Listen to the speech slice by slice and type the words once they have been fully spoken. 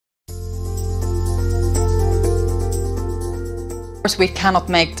Of course, we cannot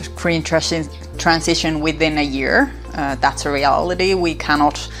make the green transition within a year. That's a reality. We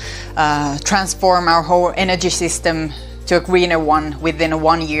cannot transform our whole energy system to a greener one within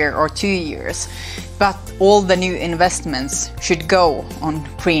 1 year or 2 years. But all the new investments should go on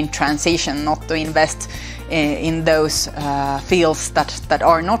green transition, not to invest in those fields that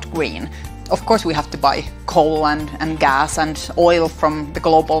are not green. Of course, we have to buy coal and gas and oil from the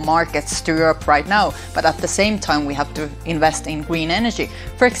global markets to Europe right now, but at the same time we have to invest in green energy.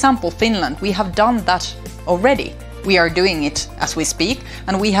 For example, Finland, we have done that already. We are doing it as we speak,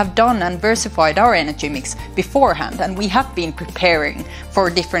 and we have done and diversified our energy mix beforehand, and we have been preparing for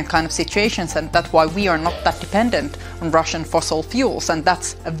different kind of situations, and that's why we are not that dependent on Russian fossil fuels, and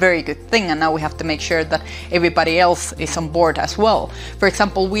that's a very good thing. And now we have to make sure that everybody else is on board as well. For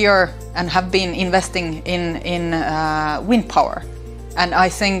example, we are and have been investing in wind power, and I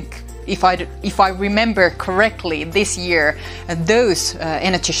think if I remember correctly, this year those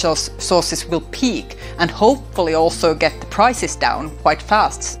energy sources will peak and hopefully also get the prices down quite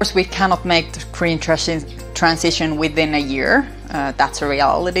fast. Of course, we cannot make the green transition within a year. That's a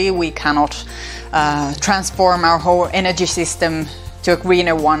reality. We cannot transform our whole energy system to a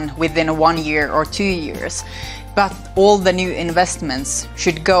greener one within 1 year or 2 years. But all the new investments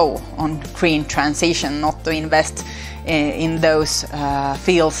should go on green transition, not to invest in those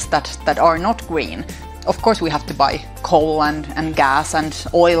fields that are not green. Of course, we have to buy coal and gas and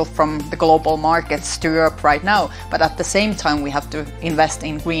oil from the global markets to Europe right now, but at the same time we have to invest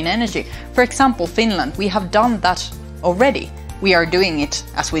in green energy. For example, Finland, we have done that already. We are doing it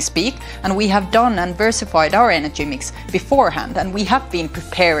as we speak, and we have done and diversified our energy mix beforehand, and we have been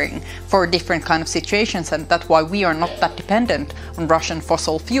preparing for different kind of situations, and that's why we are not that dependent on Russian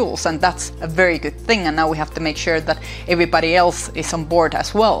fossil fuels, and that's a very good thing. And now we have to make sure that everybody else is on board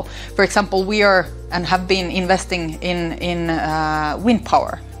as well. For example, we are and have been investing in wind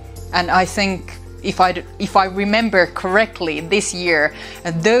power, and I think if I remember correctly, this year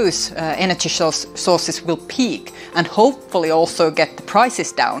those energy sources will peak and hopefully also get the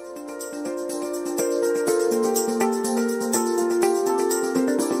prices down.